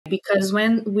Because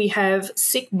when we have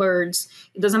sick birds,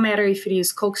 it doesn't matter if it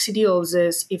is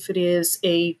coccidiosis, if it is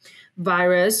a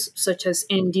virus such as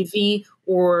NDV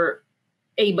or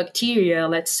a bacteria,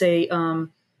 let's say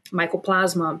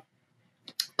Mycoplasma.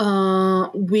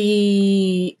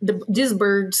 These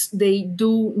birds, they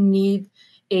do need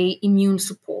a immune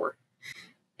support,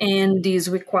 and this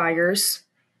requires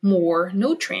more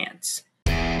nutrients.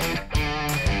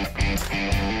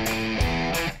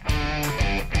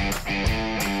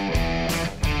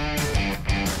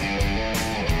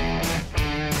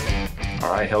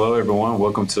 All right. Hello, everyone.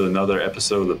 Welcome to another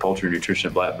episode of the Poultry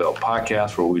Nutrition Blackbelt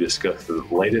Podcast, where we discuss the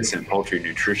latest in poultry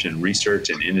nutrition research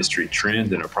and industry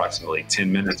trends in approximately 10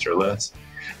 minutes or less.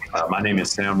 My name is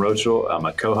Sam Rochel. I'm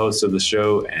a co-host of the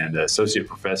show and associate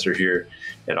professor here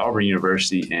at Auburn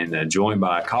University, and joined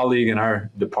by a colleague in our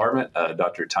department,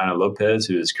 Dr. Taina Lopes,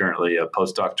 who is currently a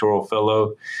postdoctoral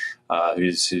fellow,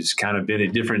 who's kind of been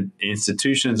at different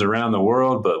institutions around the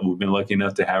world, but we've been lucky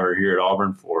enough to have her here at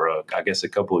Auburn for, I guess, a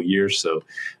couple of years. So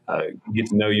get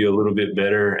to know you a little bit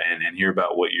better and hear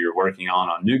about what you're working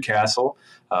on Newcastle,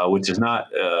 which is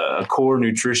not a core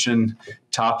nutrition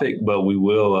topic, but we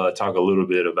will talk a little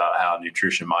bit about how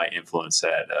nutrition might influence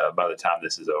that by the time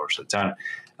this is over. So, Taina,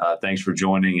 thanks for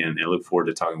joining, and look forward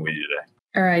to talking with you today.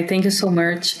 All right. Thank you so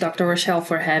much, Dr. Rochelle,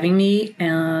 for having me.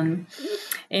 And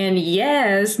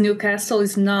yes, Newcastle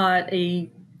is not a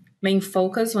main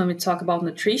focus when we talk about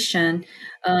nutrition.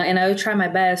 And I will try my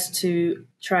best to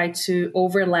try to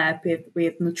overlap it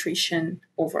with nutrition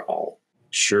overall.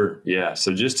 Sure. Yeah.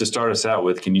 So just to start us out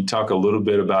with, can you talk a little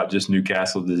bit about just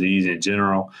Newcastle disease in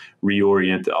general,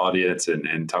 reorient the audience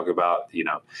and talk about,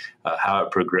 how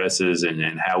it progresses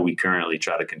and how we currently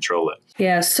try to control it?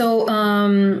 Yeah. So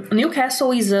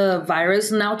Newcastle is a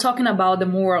virus. Now talking about the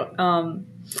more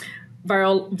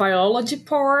virology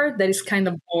part, that is kind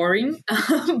of boring,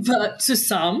 but to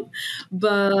some.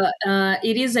 But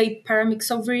it is a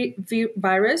paramyxovirus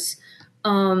virus,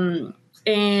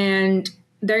 and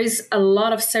there is a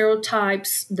lot of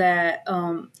serotypes that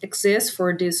exist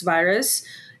for this virus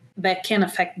that can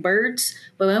affect birds.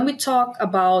 But when we talk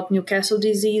about Newcastle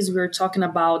disease, we're talking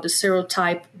about the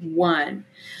serotype 1.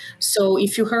 So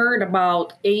if you heard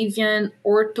about avian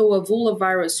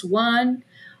orthoavulavirus 1,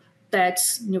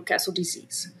 that's Newcastle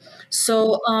disease.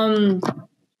 So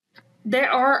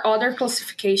there are other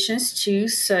classifications too,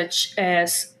 such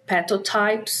as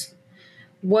pathotypes.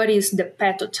 What is the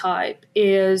pathotype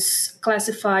is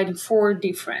classified in 4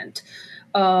 different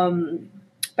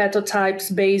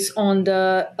pathotypes based on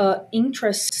the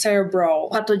intracerebral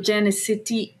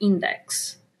pathogenicity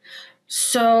index.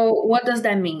 So what does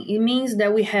that mean? It means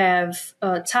that we have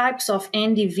types of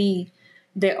NDV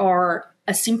that are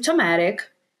asymptomatic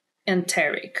and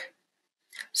enteric.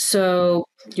 So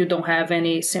you don't have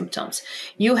any symptoms.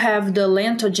 You have the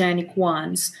lentogenic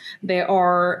ones. They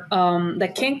are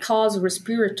that can cause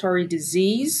respiratory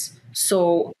disease.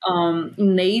 So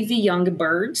in Navy young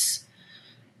birds,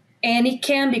 and it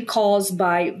can be caused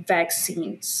by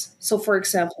vaccines. So, for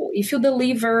example, if you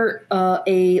deliver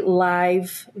a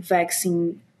live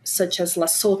vaccine such as La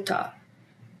Sota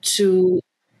to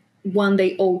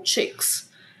 1-day-old chicks,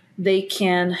 they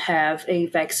can have a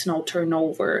vaccinal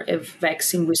turnover, a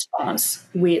vaccine response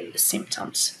with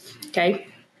symptoms, okay?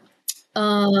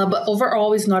 But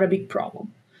overall, it's not a big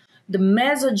problem. The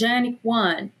mesogenic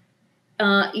one,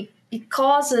 it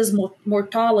causes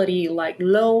mortality like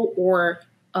low or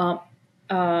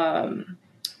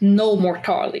no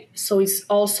mortality. So it's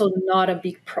also not a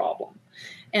big problem.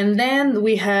 And then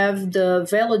we have the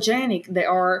velogenic. They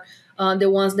are the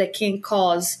ones that can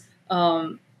cause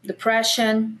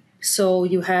depression. So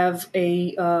you have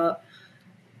a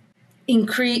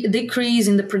decrease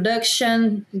in the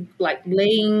production, like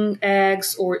laying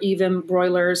eggs or even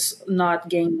broilers not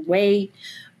gaining weight.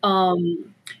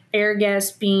 Air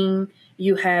gasping.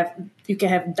 You can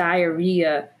have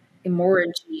diarrhea,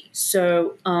 hemorrhage.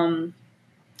 So and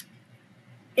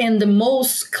the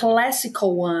most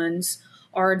classical ones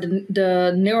are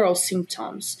the neural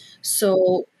symptoms.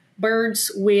 So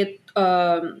birds with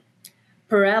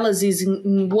paralysis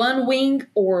in one wing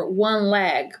or one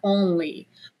leg only.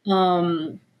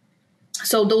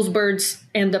 So those birds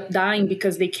end up dying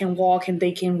because they can walk and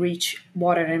they can reach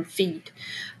water and feed.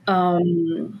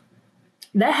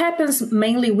 That happens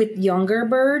mainly with younger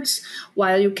birds,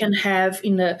 while you can have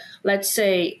in the, let's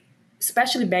say,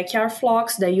 especially backyard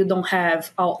flocks that you don't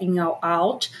have all in, all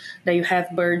out, that you have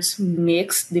birds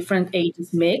mixed, different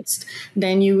ages mixed,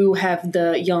 then you will have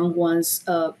the young ones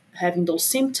having those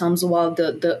symptoms, while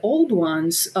the old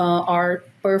ones are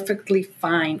perfectly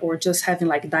fine or just having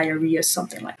like diarrhea,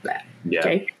 something like that. Yeah.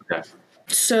 Okay.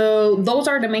 So those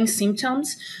are the main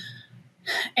symptoms,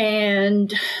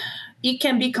 and it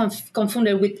can be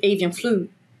confounded with avian flu,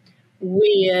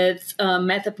 with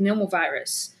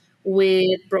metapneumovirus,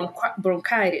 with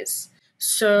bronchitis.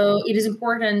 So it is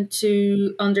important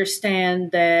to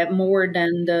understand that more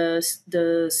than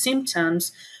the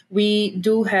symptoms, we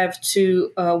do have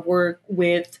to work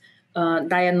with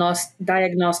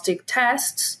diagnostic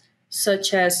tests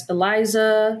such as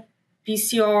ELISA,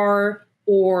 PCR,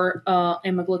 or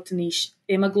hemagglutination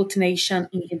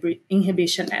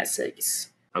inhibition assays.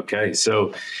 Okay,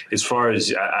 so as far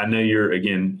as I know,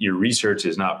 your research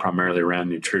is not primarily around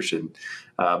nutrition,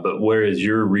 but where is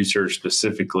your research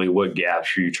specifically? What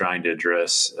gaps are you trying to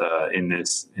address in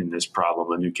this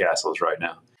problem of Newcastle's right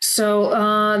now? So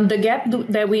the gap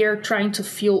that we are trying to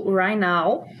fill right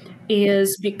now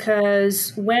is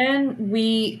because when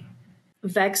we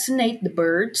vaccinate the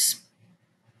birds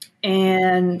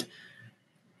and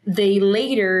they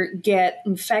later get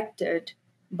infected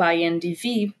by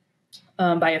NDV,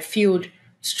 by a field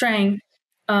strain,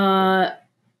 the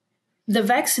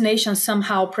vaccination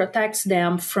somehow protects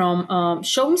them from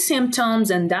showing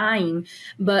symptoms and dying,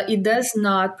 but it does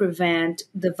not prevent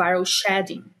the viral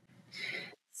shedding.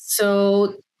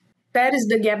 So that is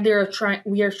the gap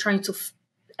we are trying to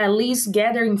at least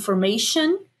gather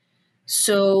information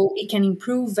so it can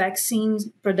improve vaccine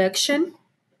production.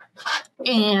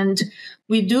 And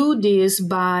we do this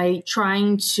by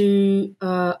trying to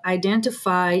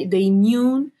identify the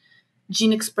immune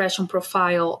gene expression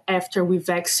profile after we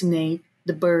vaccinate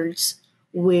the birds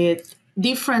with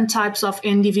different types of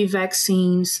NDV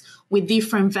vaccines, with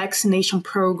different vaccination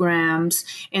programs,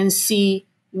 and see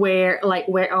where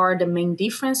are the main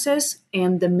differences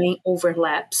and the main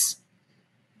overlaps.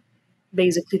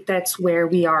 Basically, that's where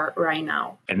we are right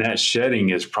now. And that shedding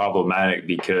is problematic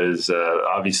because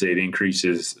obviously it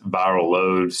increases viral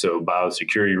load, so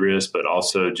biosecurity risk, but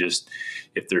also just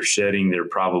if they're shedding, they're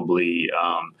probably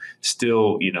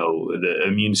still, the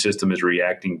immune system is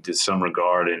reacting to some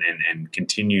regard and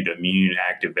continued immune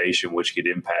activation, which could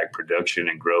impact production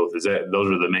and growth. Those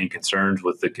are the main concerns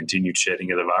with the continued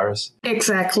shedding of the virus?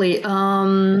 Exactly.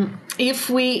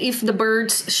 If the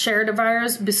birds share the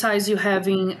virus, besides you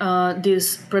having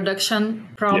these production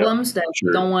problems that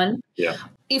you don't want,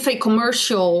 if a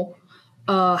commercial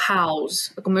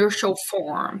house, a commercial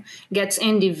farm gets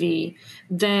NDV,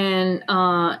 then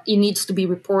it needs to be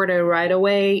reported right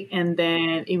away, and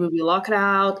then it will be locked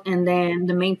out. And then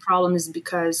the main problem is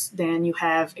because then you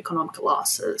have economic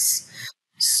losses.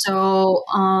 So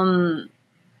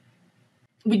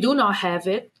we do not have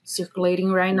it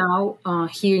circulating right now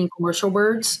here in commercial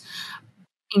birds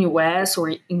in US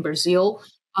or in Brazil,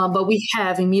 but we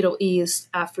have in Middle East,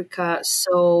 Africa.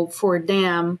 So for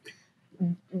them,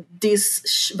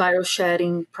 this viral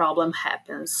shedding problem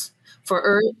happens.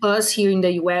 For us here in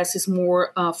the US, it's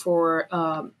more for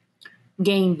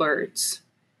game birds,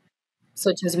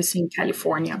 such as we see in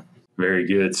California. Very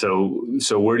good. So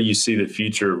where do you see the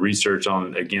future of research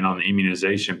on the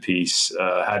immunization piece?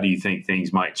 How do you think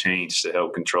things might change to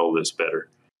help control this better?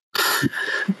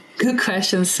 Good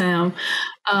question, Sam.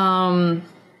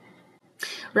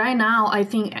 Right now, I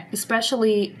think,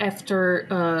 especially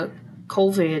after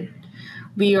COVID,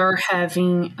 we are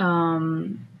having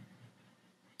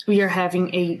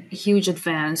a huge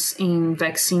advance in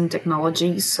vaccine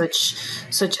technologies, such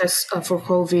as for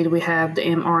COVID, we have the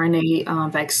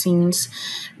mRNA vaccines.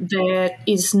 That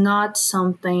is not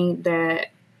something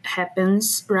that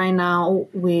happens right now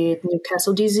with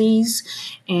Newcastle disease.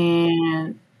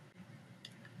 And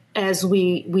as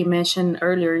we mentioned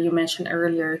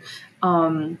earlier,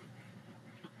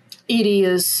 it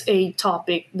is a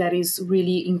topic that is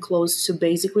really in close to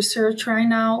basic research right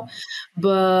now.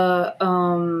 But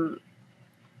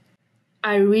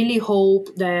I really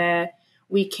hope that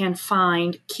we can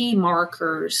find key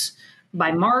markers.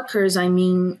 By markers, I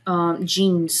mean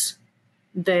genes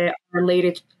that are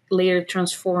later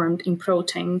transformed in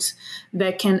proteins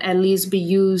that can at least be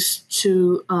used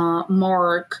to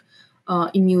mark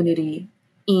immunity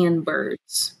in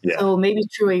birds. Yeah. So maybe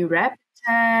through a rapid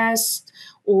test,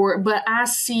 but I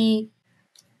see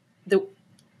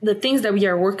the things that we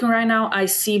are working right now, I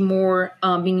see more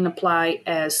being applied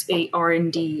as a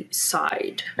R&D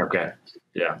side. Okay.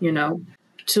 Yeah.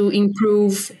 To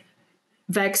improve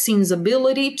vaccines'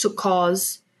 ability to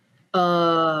cause,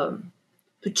 to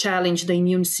challenge the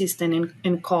immune system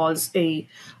and cause a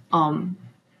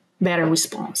better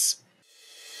response.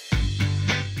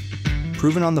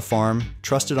 Proven on the farm,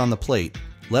 trusted on the plate,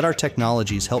 let our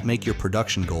technologies help make your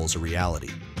production goals a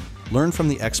reality. Learn from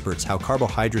the experts how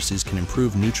carbohydrates can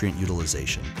improve nutrient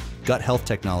utilization, gut health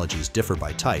technologies differ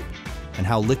by type, and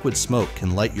how liquid smoke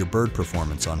can light your bird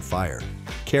performance on fire.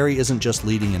 Carry isn't just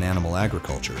leading in animal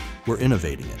agriculture, we're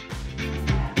innovating it.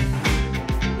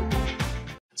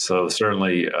 So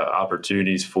certainly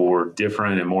opportunities for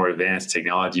different and more advanced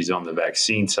technologies on the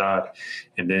vaccine side.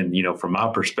 And then, from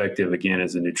my perspective, again,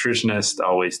 as a nutritionist,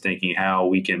 always thinking how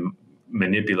we can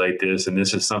manipulate this. And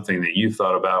this is something that you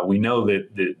thought about. We know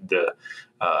that the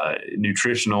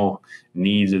nutritional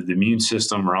needs of the immune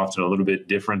system are often a little bit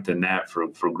different than that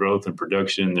for growth and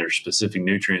production. There's specific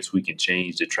nutrients we can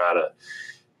change to try to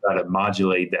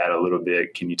modulate that a little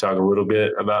bit. Can you talk a little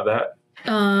bit about that?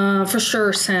 For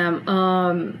sure, Sam.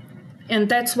 And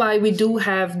that's why we do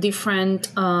have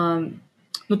different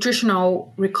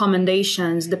nutritional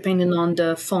recommendations depending on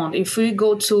the fund. If we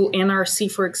go to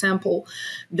NRC, for example,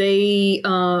 they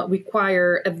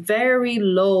require a very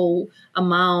low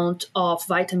amount of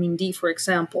vitamin D, for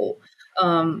example,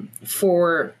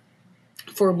 for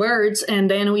birds. And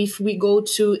then if we go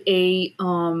to a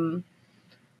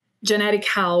genetic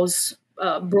house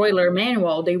broiler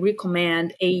manual, they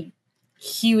recommend a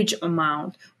huge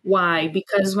amount. Why?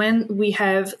 Because when we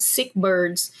have sick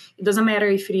birds, it doesn't matter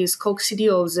if it is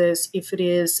coccidiosis, if it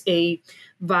is a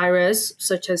virus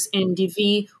such as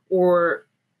NDV or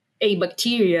a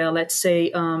bacteria, let's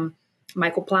say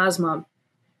mycoplasma.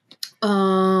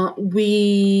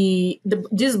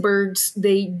 These birds,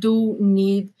 they do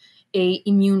need a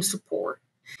immune support,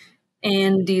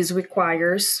 and this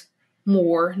requires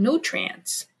more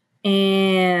nutrients.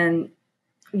 And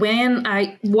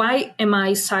why am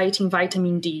I citing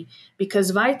vitamin D?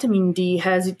 Because vitamin D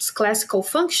has its classical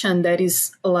function that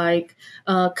is like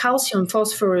calcium,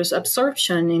 phosphorus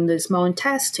absorption in the small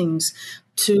intestines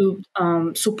to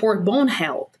support bone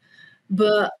health.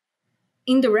 But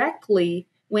indirectly,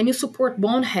 when you support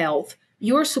bone health,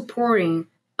 you're supporting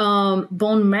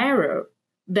bone marrow.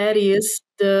 That is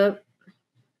the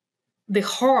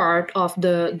heart of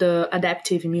the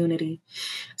adaptive immunity.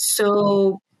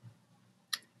 So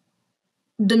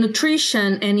the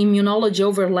nutrition and immunology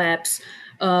overlaps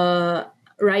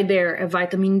right there at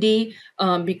vitamin D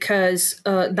because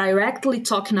directly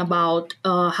talking about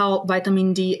how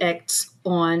vitamin D acts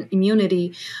on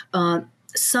immunity,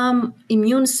 some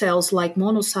immune cells like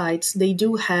monocytes, they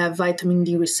do have vitamin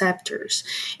D receptors.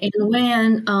 And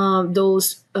when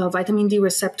those vitamin D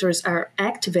receptors are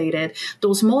activated,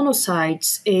 those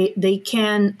monocytes, they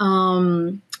can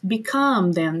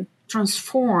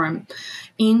transform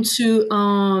into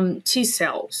T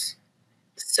cells.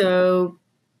 So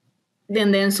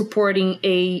then supporting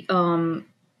an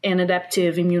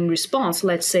adaptive immune response,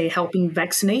 let's say helping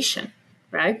vaccination,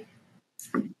 right?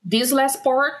 This last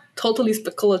part, totally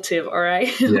speculative, all right?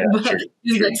 Yeah, But sure,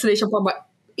 this sure. vaccination part, but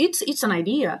it's an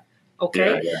idea,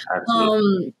 okay? Yeah,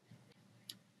 absolutely.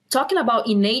 Talking about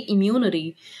innate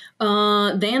immunity,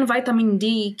 then vitamin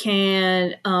D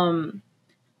can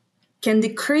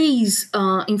decrease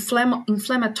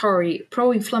pro-inflammatory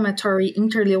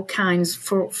interleukins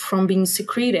from being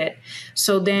secreted.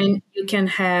 So then you can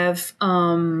have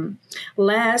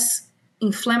less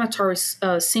inflammatory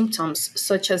symptoms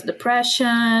such as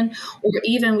depression, or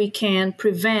even we can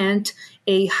prevent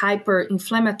a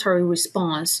hyperinflammatory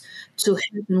response to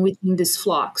happen within this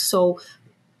flock. So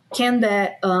can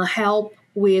that help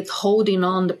with holding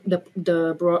on the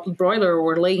broiler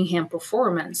or laying hen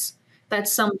performance?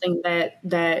 That's something that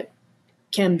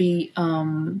can be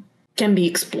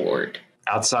explored.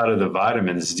 Outside of the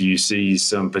vitamins, do you see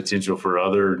some potential for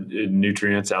other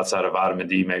nutrients outside of vitamin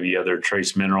D, maybe other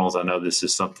trace minerals? I know this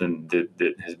is something that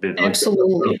has been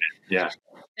Absolutely. Yeah.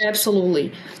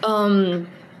 Absolutely.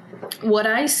 What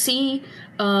I see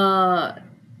right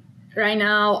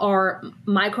now are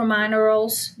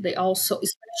microminerals. They also,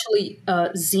 especially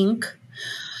zinc.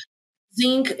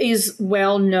 Zinc is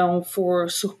well known for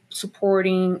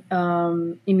supporting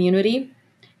immunity,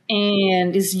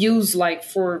 and is used like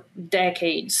for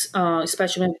decades,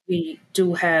 especially when we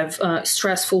do have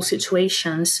stressful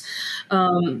situations.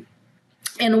 And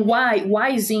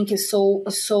why zinc is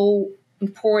so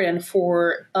important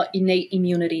for innate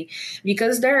immunity?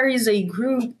 Because there is a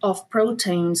group of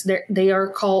proteins that they are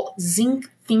called zinc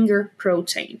finger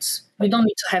proteins. We don't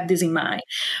need to have this in mind,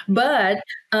 but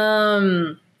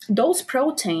those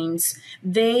proteins,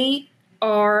 they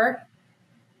are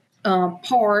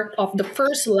part of the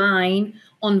first line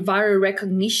on viral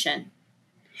recognition.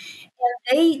 And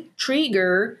they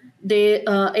trigger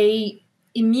a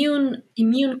immune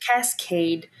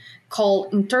cascade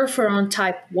called interferon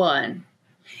type 1.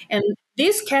 And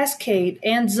this cascade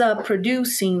ends up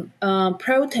producing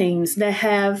proteins that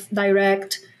have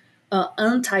direct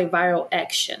antiviral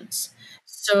actions.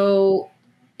 So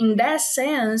in that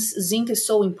sense, zinc is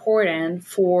so important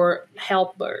for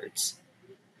health birds.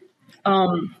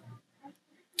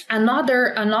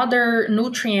 Another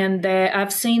nutrient that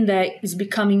I've seen that is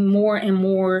becoming more and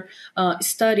more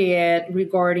studied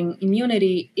regarding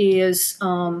immunity is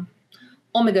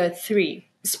omega-3,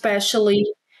 especially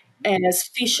as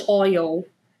fish oil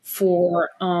for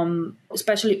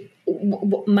especially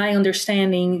my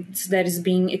understanding is that is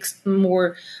being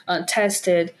more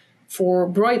tested for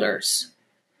broilers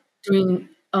during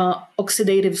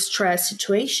oxidative stress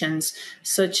situations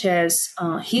such as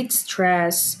heat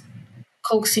stress,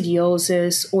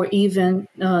 coccidiosis, or even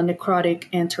necrotic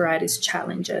enteritis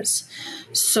challenges.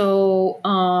 So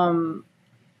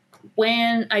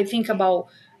when I think about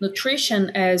nutrition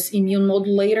as immune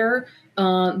modulator,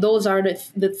 those are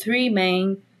the three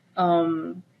main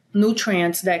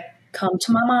nutrients that come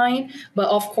to my mind. But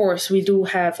of course, we do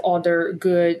have other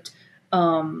good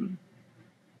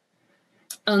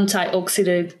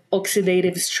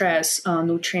oxidative stress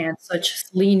nutrients such as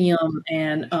selenium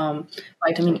and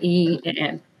vitamin E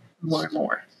and more and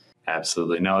more.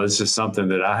 Absolutely. No, this is something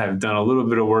that I have done a little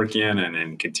bit of work in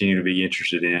and continue to be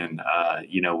interested in.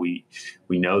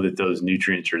 We know that those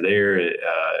nutrients are there,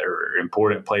 are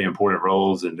important, play important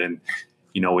roles. And then,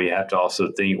 we have to also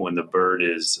think when the bird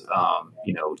is,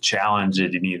 challenged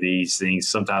at any of these things,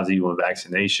 sometimes even with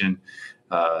vaccination,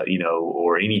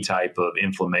 or any type of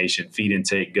inflammation, feed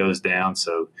intake goes down.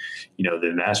 So,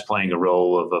 then that's playing a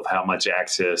role of how much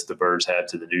access the birds have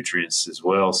to the nutrients as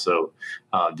well. So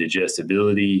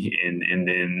digestibility and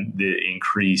then the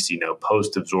increased,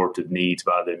 post-absorptive needs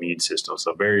by the immune system.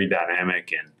 So very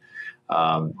dynamic. And,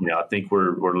 I think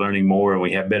we're learning more and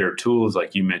we have better tools,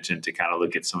 like you mentioned, to kind of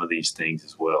look at some of these things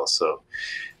as well. So,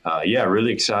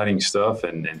 really exciting stuff.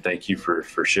 And thank you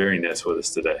for sharing this with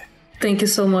us today. Thank you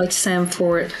so much, Sam,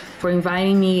 for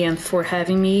inviting me and for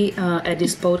having me at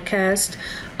this podcast.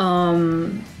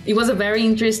 It was a very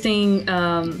interesting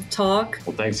talk.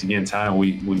 Well, thanks again, Taina.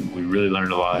 We really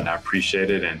learned a lot, and I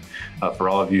appreciate it. And for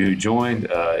all of you who joined,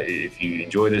 if you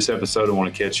enjoyed this episode and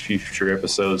want to catch future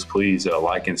episodes, please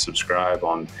like and subscribe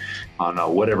on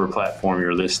whatever platform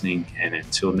you're listening. And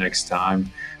until next time,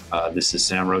 this is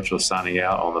Sam Rochel signing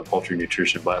out on the Poultry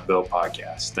Nutrition Blackbelt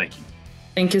Podcast. Thank you.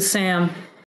 Thank you, Sam.